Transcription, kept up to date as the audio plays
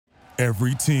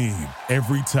Every team,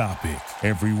 every topic,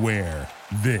 everywhere.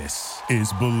 This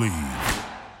is Believe.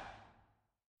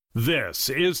 This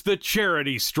is the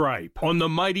Charity Stripe on the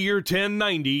Mightier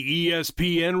 1090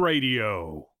 ESPN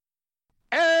Radio.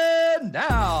 And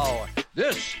now,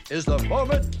 this is the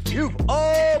moment you've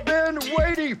all been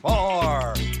waiting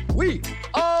for. We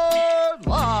are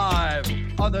live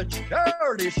on the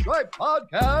Charity Stripe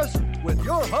podcast with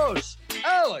your hosts,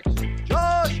 Alex,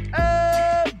 Josh,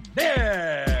 and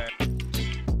Nick.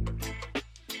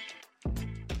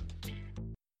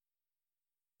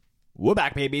 We're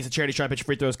back, baby. It's a Charity Stripe. Pitch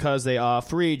free throws because they are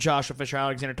free. Joshua Fisher,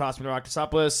 Alexander Tossman,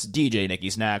 Rocktasopoulos, DJ Nicky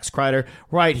Snacks, Kreider,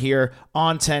 right here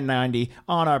on 1090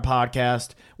 on our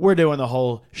podcast. We're doing the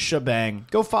whole shebang.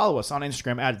 Go follow us on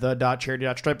Instagram at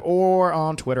the.charity.stripe or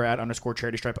on Twitter at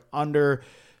 _charitystripe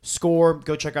 _.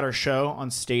 Go check out our show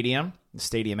on Stadium, the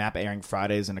Stadium app, airing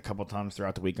Fridays and a couple times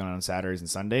throughout the week on Saturdays and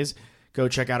Sundays. Go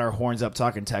check out our Horns Up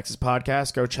Talking Texas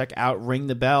podcast. Go check out Ring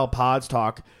the Bell Pods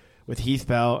Talk with Heath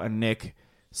Bell and Nick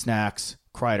Snacks,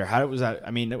 Kreider. How was that?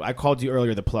 I mean, I called you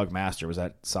earlier the plug master. Was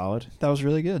that solid? That was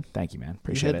really good. Thank you, man.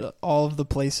 Appreciate it. All of the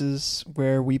places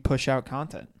where we push out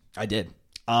content. I did.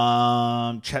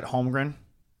 Chet Holmgren.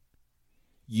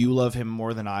 You love him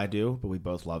more than I do, but we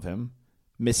both love him.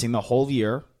 Missing the whole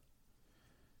year.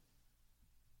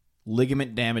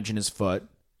 Ligament damage in his foot.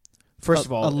 First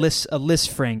of all, a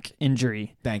Lisfranc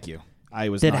injury. Thank you. I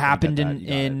was that not happened gonna get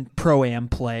that. in Pro-Am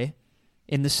play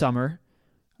in the summer.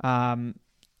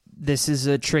 This is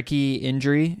a tricky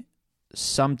injury.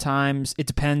 Sometimes it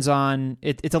depends on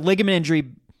it's a ligament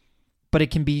injury, but it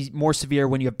can be more severe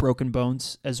when you have broken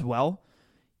bones as well.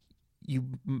 You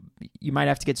might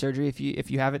have to get surgery if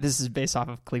you have it. This is based off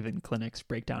of Cleveland Clinic's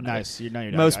breakdown. Nice.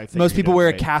 Most people wear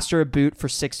a cast or a boot for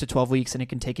 6 to 12 weeks, and it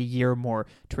can take a year or more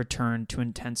to return to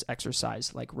intense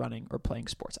exercise like running or playing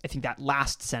sports. I think that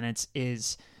last sentence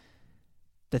is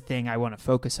the thing I want to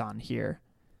focus on here.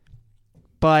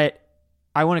 But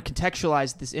I want to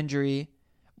contextualize this injury.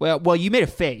 Well, you made a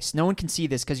face. No one can see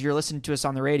this because you're listening to us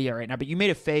on the radio right now, but you made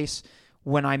a face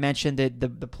when I mentioned that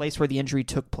the place where the injury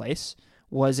took place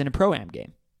was in a Pro-Am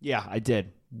game. Yeah, I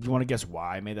did. You want to guess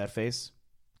why I made that face?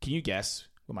 Can you guess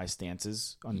what my stance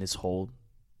is on this whole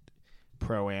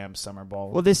Pro-Am summer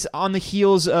ball? Well, this on the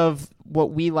heels of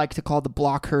what we like to call the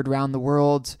block herd around the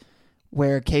world,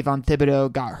 where Kayvon Thibodeau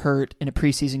got hurt in a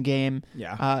preseason game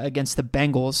against the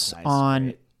Bengals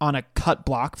on a cut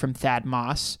block from Thad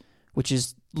Moss, which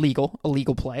is a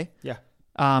legal play. Yeah.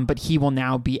 But he will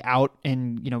now be out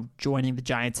and joining the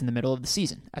Giants in the middle of the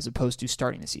season, as opposed to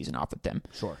starting the season off with them.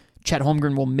 Sure. Chet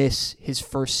Holmgren will miss his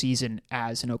first season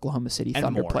as an Oklahoma City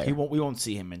Thunder player. We won't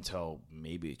see him until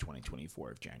maybe 2024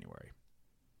 of January.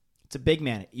 It's a big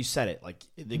man. You said it. Like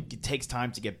it takes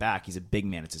time to get back. He's a big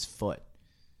man. It's his foot.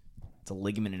 It's a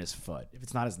ligament in his foot. If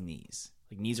it's not his knees.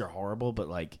 Like knees are horrible, but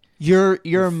like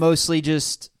you're mostly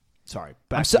just sorry.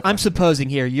 I'm supposing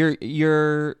here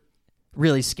you're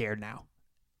really scared now.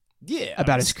 Yeah,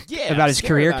 about his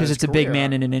career because it's a big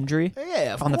man in an injury.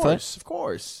 Yeah, on the foot. Of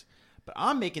course. But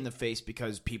I'm making the face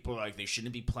because people are like they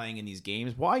shouldn't be playing in these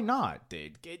games. Why not,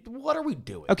 dude? What are we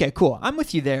doing? Okay, cool. I'm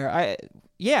with you there.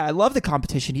 I love the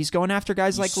competition. He's going after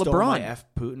guys like stole LeBron. My F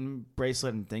Putin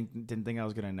bracelet and didn't think I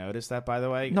was going to notice that. By the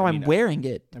way, no, I'm wearing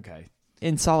it. Okay,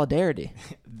 in solidarity.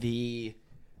 These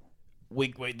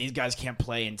guys can't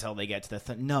play until they get to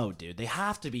the no, dude. They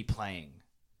have to be playing.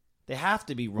 They have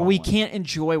to be rolling. Well, we can't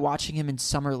enjoy watching him in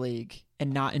Summer League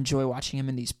and not enjoy watching him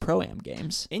in these Pro-Am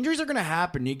games. Injuries are going to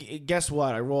happen. Guess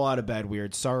what? I roll out of bed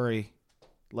weird. Sorry.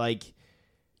 Like,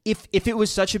 if it was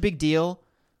such a big deal,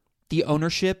 the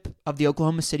ownership of the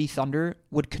Oklahoma City Thunder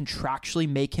would contractually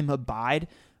make him abide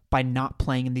by not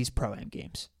playing in these Pro-Am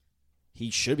games. He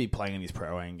should be playing in these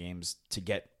Pro-Am games to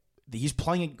get... He's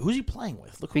playing... Who's he playing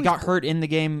with? Look, he got hurt in the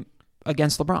game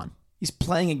against LeBron. He's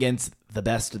playing against the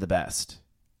best of the best.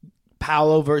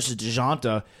 Paolo versus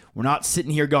DeJounte, we're not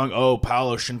sitting here going, oh,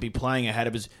 Paolo shouldn't be playing ahead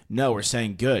of his... No, we're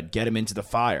saying, good, get him into the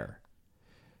fire.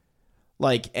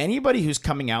 Like, anybody who's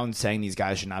coming out and saying these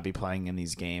guys should not be playing in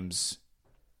these games,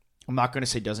 I'm not going to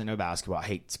say doesn't know basketball,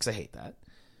 because I hate that.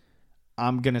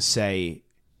 I'm going to say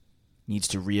needs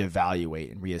to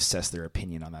reevaluate and reassess their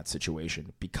opinion on that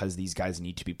situation because these guys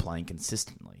need to be playing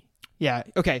consistently. Yeah,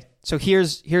 okay, so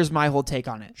here's my whole take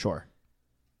on it. Sure.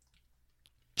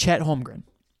 Chet Holmgren.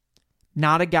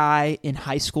 Not a guy in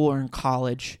high school or in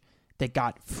college that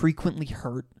got frequently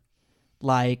hurt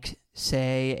like,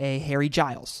 say, a Harry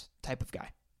Giles type of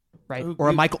guy, right? Or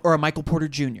a Michael Porter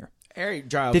Jr. Harry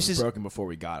Giles was broken before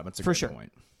we got him. That's a good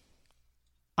point.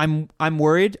 I'm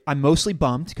worried. I'm mostly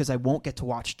bummed because I won't get to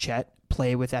watch Chet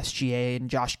play with SGA and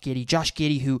Josh Giddey. Josh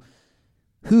Giddey,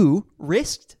 who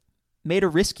risked made a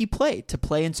risky play to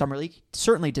play in Summer League.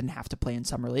 Certainly didn't have to play in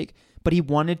Summer League, but he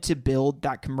wanted to build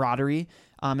that camaraderie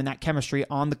and that chemistry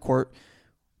on the court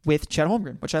with Chet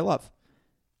Holmgren, which I love.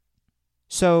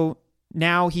 So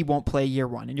now he won't play year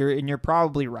one, and you're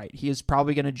probably right. He is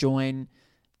probably going to join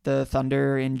the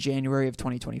Thunder in January of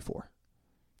 2024.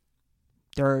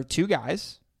 There are two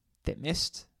guys that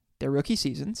missed their rookie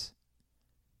seasons,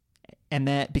 and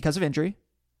that because of injury,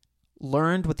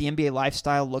 learned what the NBA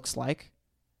lifestyle looks like,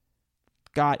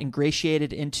 got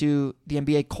ingratiated into the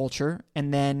NBA culture,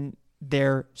 and then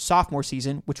their sophomore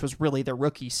season, which was really their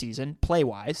rookie season,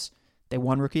 play-wise, they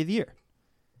won Rookie of the Year.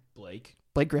 Blake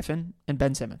Griffin and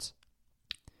Ben Simmons.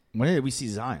 When did we see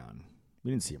Zion?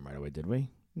 We didn't see him right away, did we?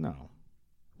 No.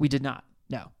 We did not.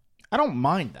 No. I don't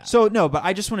mind that. So, no, but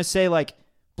I just want to say, like,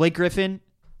 Blake Griffin,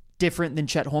 different than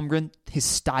Chet Holmgren, his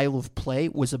style of play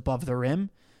was above the rim.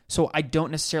 So I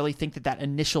don't necessarily think that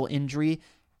initial injury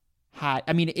had...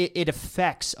 I mean, it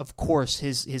affects, of course,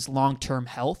 his long-term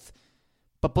health.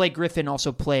 But Blake Griffin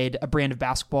also played a brand of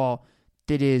basketball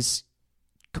that is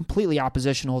completely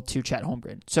oppositional to Chet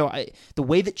Holmgren. So the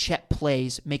way that Chet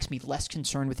plays makes me less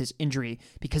concerned with his injury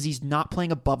because he's not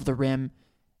playing above the rim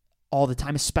all the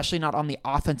time, especially not on the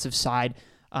offensive side.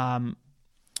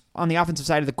 On the offensive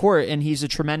side of the court, and he's a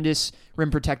tremendous rim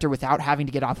protector without having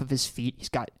to get off of his feet. He's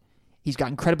got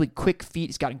incredibly quick feet.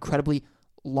 He's got incredibly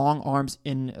long arms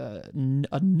in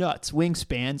a nuts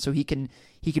wingspan, so he can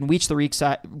reach the weak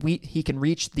side. He can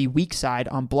reach the weak side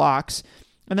on blocks,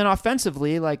 and then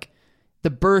offensively, like, the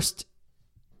burst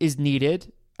is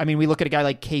needed. I mean, we look at a guy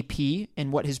like KP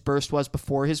and what his burst was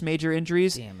before his major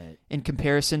injuries. Damn it. In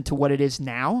comparison to what it is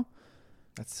now.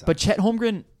 That sucks. But Chet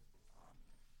Holmgren,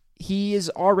 he is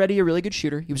already a really good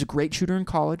shooter. He was a great shooter in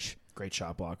college. Great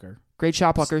shot blocker.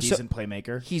 Decent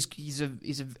playmaker. He's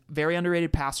a very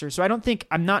underrated passer. So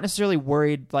I'm not necessarily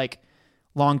worried like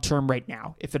long term right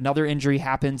now. If another injury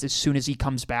happens as soon as he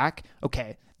comes back,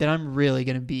 okay, then I'm really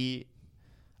going to be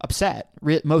upset.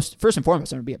 First and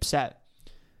foremost, I'm going to be upset.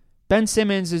 Ben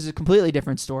Simmons is a completely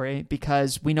different story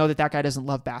because we know that guy doesn't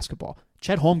love basketball.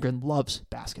 Chet Holmgren loves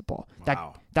basketball.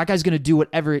 Wow. That guy's going to do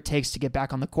whatever it takes to get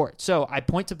back on the court. So I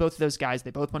point to both of those guys.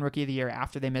 They both won Rookie of the Year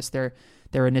after they missed their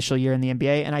initial year in the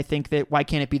NBA. And I think that why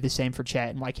can't it be the same for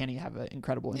Chet, and why can't he have an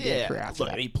incredible NBA career after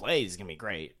that? He plays, he's going to be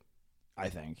great, I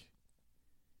think.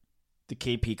 The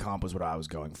KP comp was what I was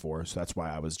going for, so that's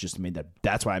why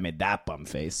that's why I made that bum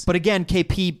face. But again,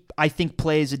 KP, I think,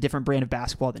 plays a different brand of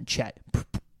basketball than Chet.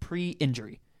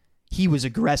 Pre-injury, he was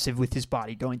aggressive with his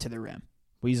body going to the rim.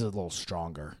 Well, he's a little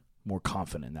stronger, more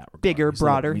confident in that regard. Bigger,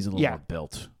 broader. He's a little more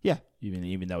built. Yeah.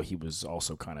 Even though he was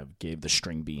also kind of gave the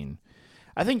string bean.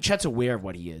 I think Chet's aware of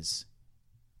what he is.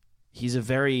 He's a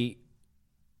very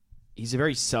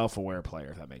self-aware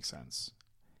player, if that makes sense.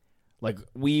 Like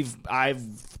I've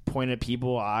pointed at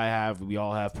people, we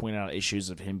all have pointed out issues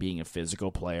of him being a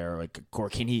physical player. Like, or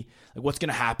can he, like, what's going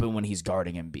to happen when he's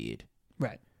guarding Embiid?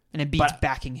 Right. And Embiid's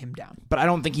backing him down. But I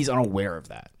don't think he's unaware of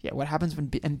that. Yeah, what happens when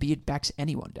Embiid backs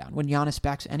anyone down? When Giannis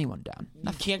backs anyone down?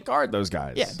 You can't guard those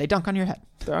guys. Yeah, they dunk on your head.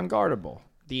 They're unguardable.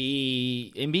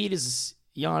 The Embiid is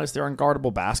Giannis, they're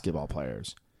unguardable basketball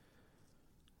players.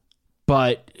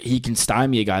 But he can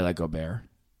stymie a guy like Gobert.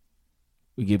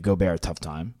 We give Gobert a tough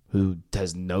time, who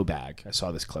has no bag. I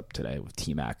saw this clip today with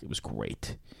T-Mac. It was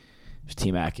great. It was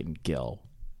T-Mac and Gill.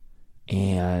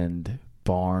 And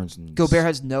Barnes and Gobert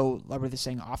has no, what were they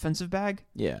saying, offensive bag?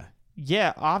 Yeah.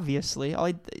 Yeah, obviously.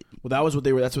 Well, that's what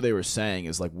they were saying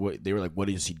is like what they were like, what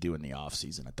does he do in the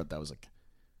offseason? I thought that was like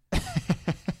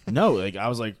no, like I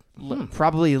was like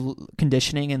probably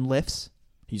conditioning and lifts.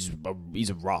 He's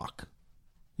a rock.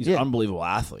 He's an unbelievable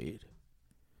athlete.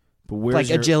 But where's like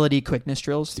agility, quickness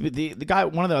drills? The guy,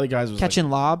 one of the other guys was catching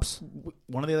lobs.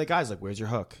 One of the other guys like, where's your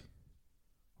hook?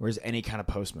 Where's any kind of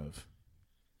post move?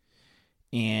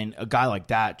 And a guy like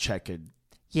that, Chet could.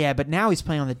 Yeah, but now he's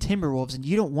playing on the Timberwolves, and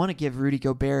you don't want to give Rudy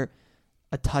Gobert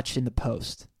a touch in the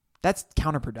post. That's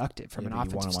counterproductive from an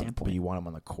offensive standpoint. But you want him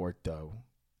on the court, though.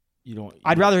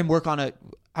 I'd rather him work on how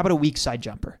about a weak side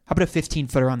jumper? How about a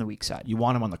 15-footer on the weak side? You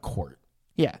want him on the court.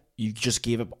 Yeah. You just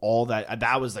gave up all that.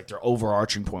 That was like their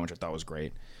overarching point, which I thought was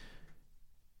great.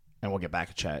 And we'll get back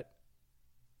to Chet.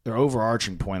 Their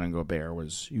overarching point on Gobert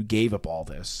was you gave up all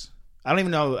this. I don't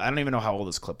even know how old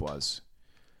this clip was.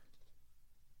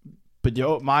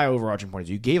 But my overarching point is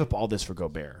you gave up all this for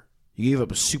Gobert. You gave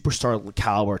up a superstar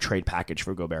caliber trade package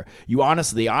for Gobert. You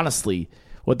honestly,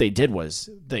 what they did was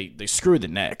they screwed the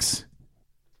Knicks.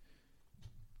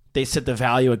 They set the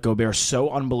value at Gobert so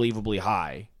unbelievably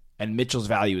high, and Mitchell's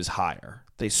value is higher.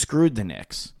 They screwed the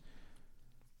Knicks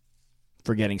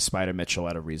for getting Spider Mitchell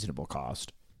at a reasonable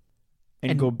cost.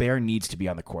 And Gobert needs to be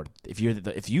on the court. If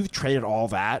you've traded all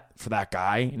that for that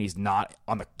guy and he's not,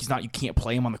 you can't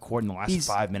play him on the court in the last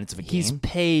 5 minutes of a game. He's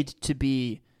paid to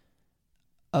be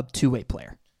a two-way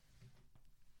player.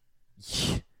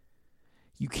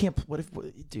 You can't.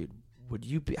 Dude? Would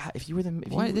you be if you were the?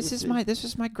 This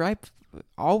is my gripe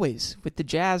always with the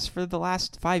Jazz for the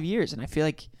last 5 years, and I feel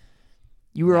like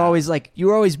you always had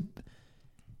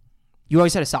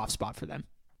a soft spot for them.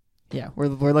 Yeah, we're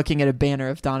looking at a banner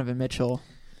of Donovan Mitchell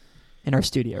in our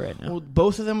studio right now. Well,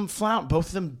 both of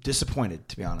them disappointed,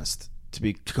 to be honest.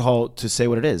 To say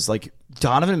what it is, like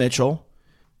Donovan Mitchell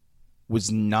was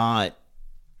not.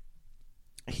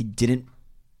 He didn't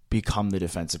become the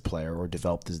defensive player or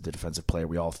developed as the defensive player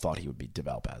we all thought he would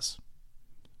develop as.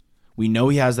 We know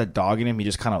he has that dog in him. He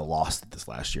just kind of lost it this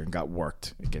last year and got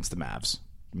worked against the Mavs.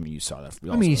 I mean, you saw that.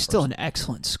 He's still an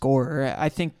excellent scorer. I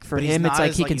think for him, it's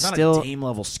like he can he's still not a Dame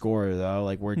level scorer though,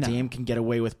 like where Dame can get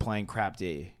away with playing crap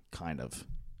D, kind of.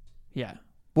 Yeah.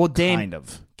 Well, Dame kind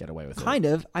of get away with it. Kind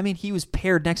of. I mean, he was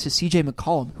paired next to CJ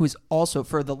McCollum, who is also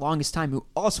for the longest time who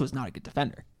also is not a good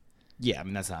defender. Yeah, I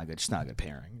mean that's not good. Just not a good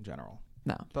pairing in general.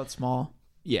 No, both small.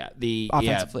 Yeah,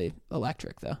 offensively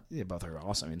electric though. Yeah, both are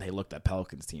awesome. I mean, they looked at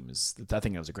Pelicans team I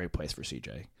think it was a great place for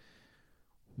CJ.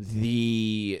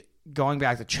 Going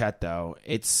back to Chet, though,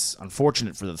 it's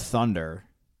unfortunate for the Thunder.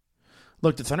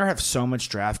 Look, the Thunder have so much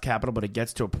draft capital, but it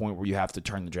gets to a point where you have to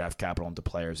turn the draft capital into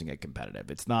players and get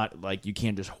competitive. It's not like you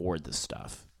can't just hoard this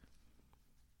stuff.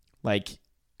 Like,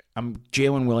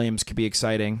 Jalen Williams could be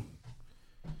exciting.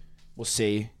 We'll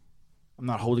see. I'm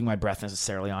not holding my breath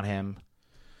necessarily on him.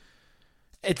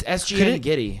 It's SGA and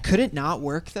Giddey. Could it not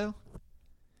work, though?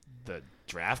 The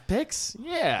draft picks?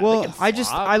 Yeah. Well,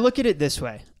 I look at it this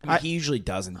way. I mean, he usually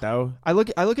doesn't, though. I look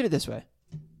at it this way.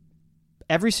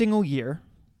 Every single year,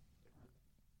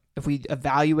 if we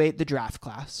evaluate the draft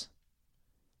class,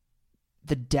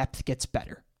 the depth gets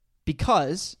better.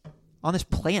 Because on this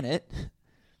planet,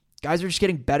 guys are just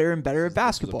getting better and better at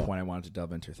basketball. That's the point I wanted to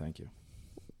delve into. Thank you.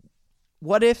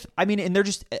 What if, and they're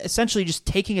just essentially just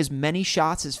taking as many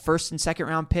shots as first and second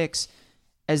round picks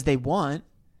as they want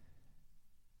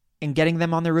and getting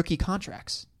them on their rookie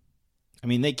contracts. I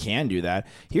mean, they can do that.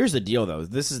 Here's the deal, though.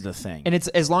 This is the thing. And it's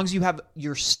as long as you have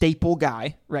your staple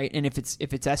guy, right? And if it's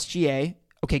SGA,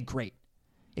 okay, great.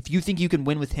 If you think you can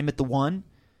win with him at the 1,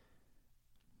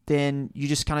 then you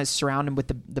just kind of surround him with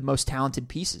the most talented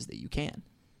pieces that you can.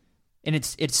 And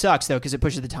it sucks, though, because it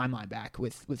pushes the timeline back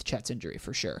with Chet's injury,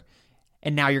 for sure.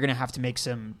 And now you're going to have to make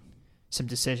some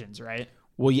decisions, right?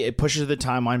 Well, yeah, it pushes the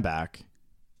timeline back.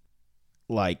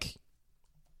 Like,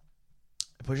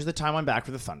 it pushes the timeline back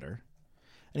for the Thunder.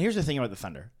 And here's the thing about the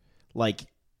Thunder. Like,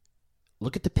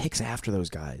 look at the picks after those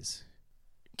guys.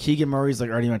 Keegan Murray's like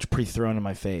already much pretty thrown in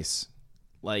my face.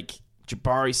 Like,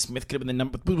 Jabari Smith could have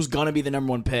been was going to be the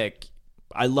number 1 pick.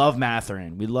 I love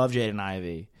Mathurin. We love Jaden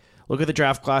Ivey. Look at the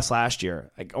draft class last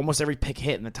year. Like, almost every pick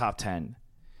hit in the top 10.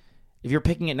 If you're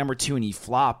picking at number 2 and you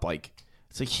flop, like,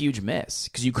 it's a huge miss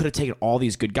because you could have taken all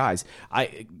these good guys.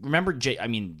 Remember,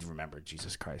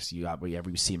 Jesus Christ,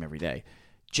 we see him every day.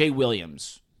 Jay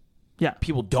Williams. Yeah.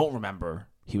 People don't remember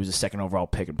he was a second overall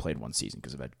pick and played 1 season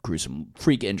because of that gruesome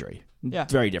freak injury. Yeah.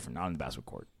 Very different, not on the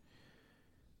basketball court.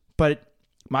 But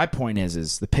my point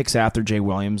is the picks after Jay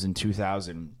Williams in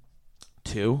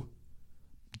 2002,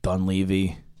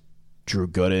 Dunleavy, Drew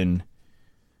Gooden,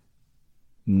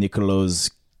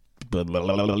 Nicholas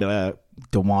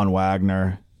DeJuan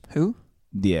Wagner. Who?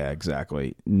 Yeah,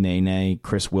 exactly. Nene,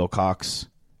 Chris Wilcox.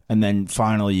 And then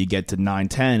finally you get to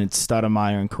 9-10, it's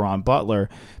Stoudemire and Caron Butler.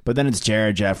 But then it's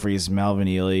Jared Jeffries, Melvin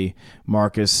Ely,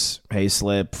 Marcus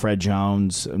Hayslip, Fred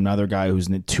Jones, another guy who's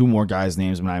 2 more guys'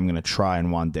 names I'm not even going to try,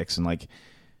 and Juan Dixon. Like,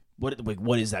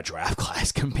 what is that draft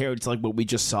class compared to like what we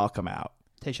just saw come out?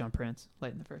 Tayshaun Prince,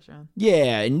 late in the first round.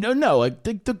 Yeah, no. Like,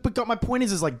 but my point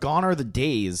is like gone are the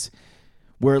days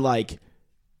where like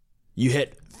you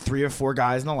hit 3 or 4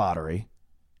 guys in the lottery,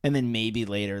 and then maybe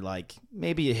later, like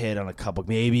maybe you hit on a couple,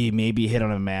 maybe you hit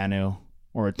on a Manu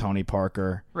or a Tony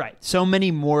Parker. Right. So many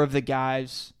more of the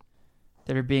guys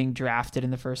that are being drafted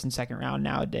in the first and second round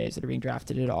nowadays that are being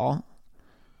drafted at all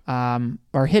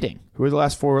are hitting. Who are the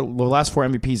last 4? The last 4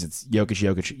 MVPs. It's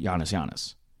Jokic,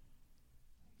 Giannis.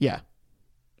 Yeah.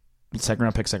 Second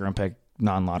round pick,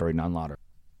 non-lottery.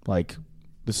 Like,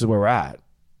 this is where we're at.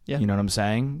 Yeah. You know what I'm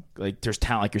saying? Like, there's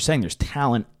talent, like you're saying, there's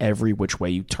talent every which way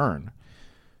you turn.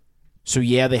 So,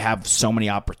 yeah, they have so many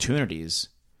opportunities,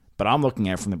 but I'm looking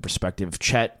at it from the perspective of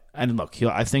Chet. And look,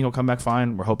 I think he'll come back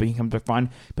fine. We're hoping he comes back fine.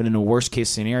 But in a worst-case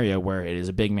scenario where it is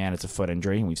a big man, it's a foot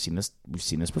injury, and we've seen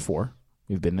this before.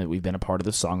 We've been a part of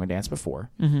the song and dance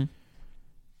before. Mm-hmm.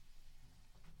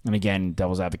 And again,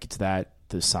 devil's advocate to that,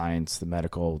 the science, the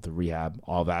medical, the rehab,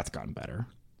 all that's gotten better.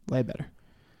 Way better.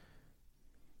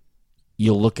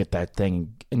 You'll look at that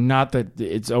thing, and not that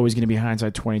it's always going to be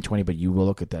hindsight 2020, but you will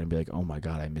look at that and be like, oh my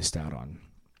God, I missed out on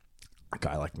a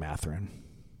guy like Mathurin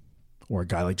or a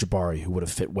guy like Jabari who would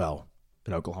have fit well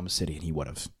in Oklahoma City, and he would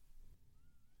have.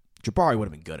 Jabari would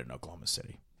have been good in Oklahoma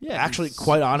City. Yeah, actually,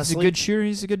 quite honestly, he's a good shooter.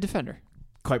 He's a good defender.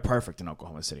 Quite perfect in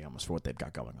Oklahoma City almost for what they've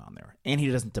got going on there. And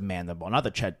he doesn't demand the ball. Not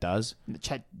that Chet does.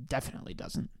 Chet definitely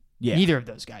doesn't. Yeah. Neither of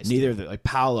those guys. Neither of the, like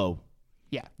Paolo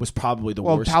was probably the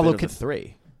worst Paolo fit of the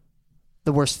three.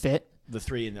 The worst fit? The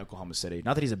three in Oklahoma City.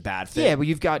 Not that he's a bad fit. Yeah, but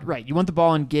you've got, right, you want the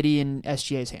ball in Giddey and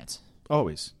SGA's hands.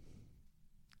 Always.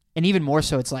 And even more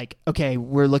so, it's like, okay,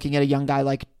 we're looking at a young guy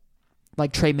like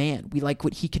Trey Mann. We like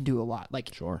what he can do a lot.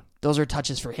 Like, sure. Those are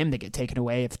touches for him that get taken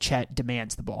away if Chet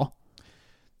demands the ball.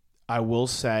 I will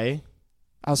say,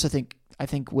 I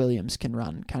think Williams can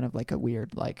run kind of like a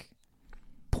weird, like,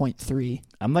 0.3.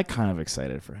 I'm like kind of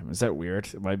excited for him. Is that weird?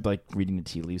 Am I like reading the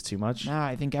tea leaves too much? Nah,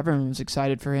 I think everyone was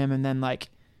excited for him, and then like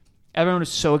everyone was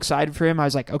so excited for him. I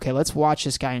was like, okay, let's watch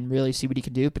this guy and really see what he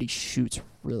can do. But he shoots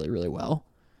really, really well,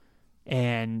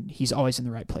 and he's always in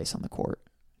the right place on the court.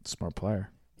 Smart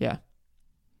player. Yeah,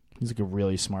 he's like a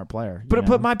really smart player.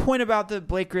 But my point about the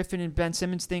Blake Griffin and Ben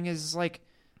Simmons thing is like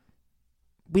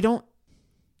we don't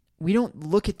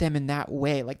look at them in that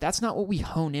way. Like, that's not what we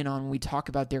hone in on when we talk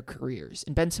about their careers.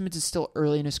 And Ben Simmons is still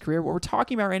early in his career. What we're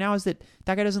talking about right now is that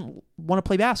guy doesn't want to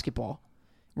play basketball.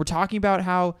 We're talking about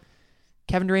how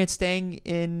Kevin Durant's staying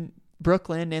in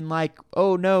Brooklyn and like,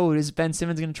 oh no, is Ben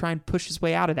Simmons going to try and push his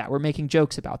way out of that? We're making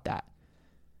jokes about that.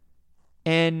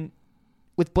 And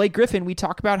with Blake Griffin, we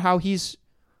talk about how he's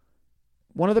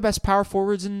one of the best power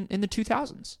forwards in the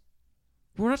 2000s.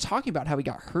 We're not talking about how he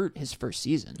got hurt his first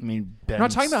season. I mean, we're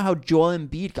not talking about how Joel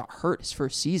Embiid got hurt his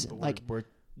first season. I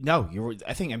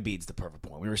think Embiid's the perfect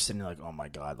point. We were sitting there like, oh my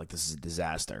God, like this is a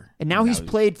disaster. And now he's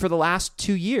played for the last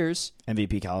 2 years.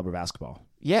 MVP caliber basketball.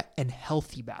 Yeah, and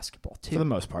healthy basketball too. For the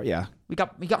most part, yeah. We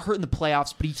got hurt in the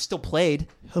playoffs, but he still played.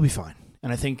 He'll be fine.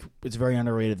 And I think it's very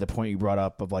underrated, the point you brought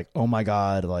up of like, oh my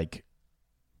God, like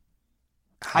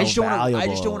how I just don't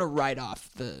valuable. want to write off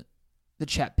the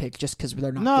Chet pick just because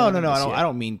they're not. No. I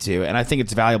don't mean to, and I think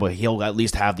it's valuable. He'll at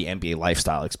least have the NBA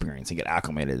lifestyle experience and get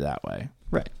acclimated that way,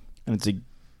 right? And it's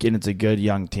a good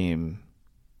young team,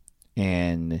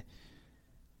 and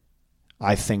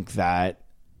I think that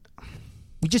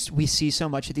we see so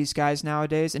much of these guys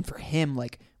nowadays, and for him,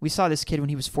 like we saw this kid when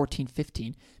he was 14,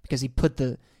 15 because he put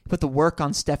the work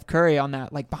on Steph Curry on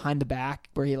that like behind the back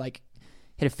where he like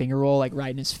hit a finger roll like right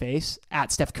in his face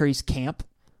at Steph Curry's camp.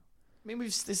 I mean,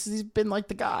 he's been like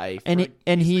the guy,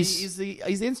 he's the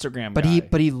Instagram guy.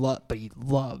 But he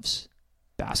loves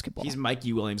basketball. He's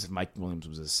Mikey Williams if Mike Williams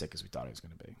was as sick as we thought he was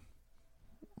going to be.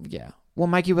 Yeah. Well,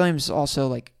 Mikey Williams also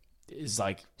like is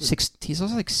like he's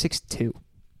also like 6'2".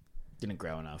 Didn't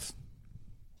grow enough.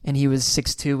 And he was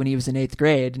 6'2" when he was in 8th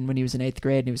grade, and when he was in 8th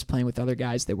grade and he was playing with other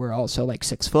guys that were also like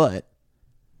 6 foot,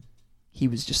 he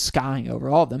was just skying over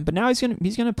all of them. But now he's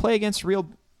gonna play against real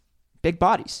big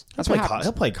bodies. That's what happens.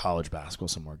 He'll play college basketball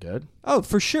somewhere good. Oh,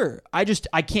 for sure. I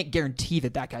can't guarantee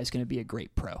that guy's going to be a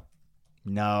great pro.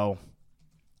 No.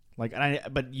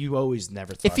 But you always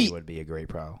never thought he would be a great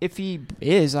pro. If he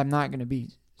is, I'm not going to be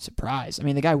surprised. I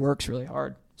mean, the guy works really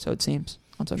hard, so it seems,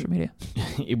 on social media.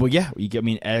 Well, yeah.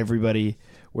 Everybody.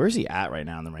 Where is he at right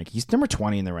now in the rankings? He's number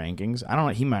 20 in the rankings. I don't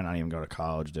know. He might not even go to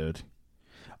college, dude.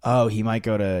 Oh, he might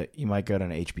go to an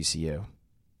HBCU.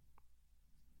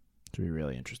 Which would be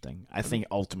really interesting. I think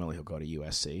ultimately he'll go to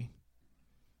USC,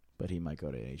 but he might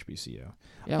go to HBCU.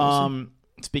 Yeah, we'll see.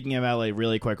 Speaking of LA,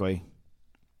 really quickly,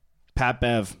 Pat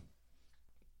Bev,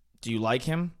 do you like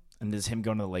him? And does him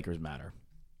going to the Lakers matter?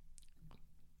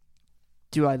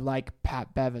 Do I like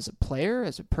Pat Bev as a player,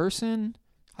 as a person?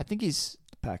 I think he's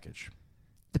the package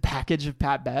of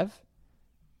Pat Bev.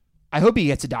 I hope he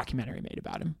gets a documentary made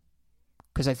about him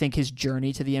because I think his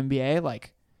journey to the NBA,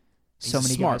 like. He's a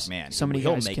smart man.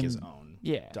 He'll make his own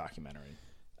yeah. documentary.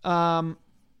 I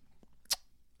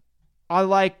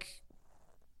like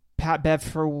Pat Bev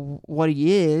for what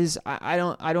he is. I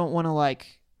don't want to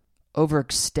like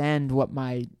overextend what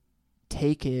my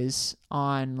take is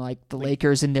on like the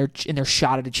Lakers and their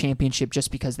shot at a championship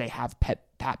just because they have Pat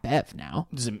Bev now.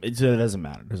 It doesn't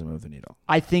matter. It doesn't move the needle.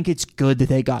 I think it's good that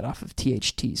they got off of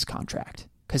THT's contract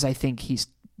because I think he's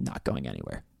not going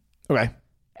anywhere. Okay.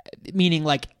 Meaning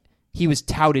like. He was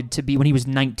touted to be, when he was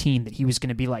 19, that he was going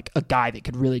to be like a guy that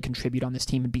could really contribute on this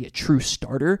team and be a true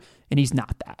starter, and he's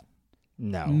not that.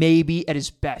 No. Maybe at his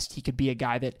best, he could be a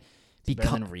guy that better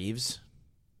than Reeves?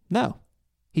 No.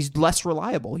 He's less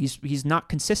reliable. He's not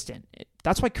consistent.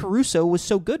 That's why Caruso was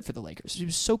so good for the Lakers. He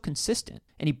was so consistent,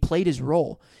 and he played his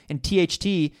role. And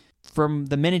THT, from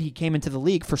the minute he came into the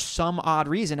league, for some odd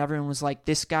reason, everyone was like,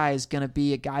 this guy is going to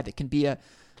be a guy that can be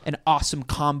an awesome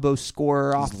combo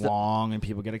scorer. He's long, and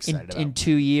people get excited in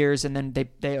 2 years, and then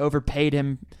they overpaid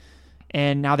him,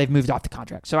 and now they've moved off the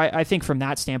contract. So I think from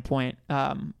that standpoint,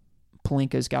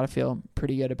 Pelinka's got to feel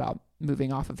pretty good about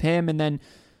moving off of him. And then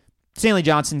Stanley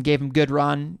Johnson gave him a good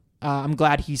run. I'm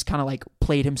glad he's kind of like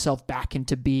played himself back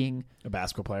into being a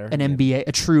basketball player,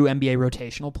 a true NBA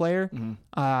rotational player.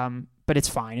 Mm-hmm. But it's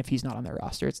fine if he's not on their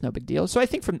roster. It's no big deal. So I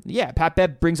think Pat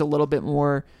Bev brings a little bit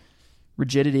more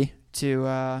rigidity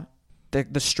to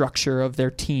the structure of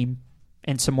their team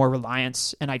and some more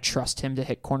reliance. And I trust him to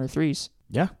hit corner threes.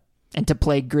 Yeah. And to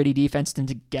play gritty defense and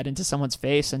to get into someone's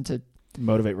face and to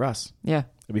motivate Russ. Yeah.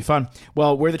 It'll be fun.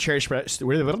 Well, we're the charity stripe.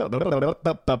 We'll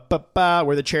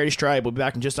be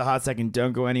back in just a hot second.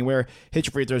 Don't go anywhere. Hit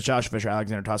your free throws. Josh Fisher,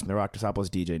 Alexander Tossman, The Rock Tosopoulos,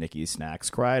 DJ Nicky Snacks,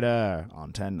 Kreider on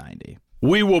 1090.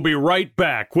 We will be right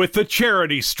back with the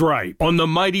charity stripe on the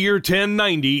Mightier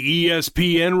 1090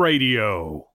 ESPN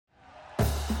Radio.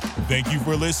 Thank you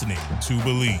for listening to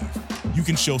Believe. You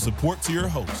can show support to your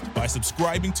host by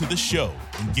subscribing to the show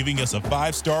and giving us a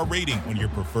 5-star rating on your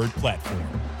preferred platform.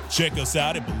 Check us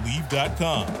out at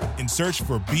Believe.com and search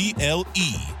for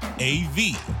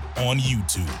BLEAV on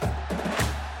YouTube.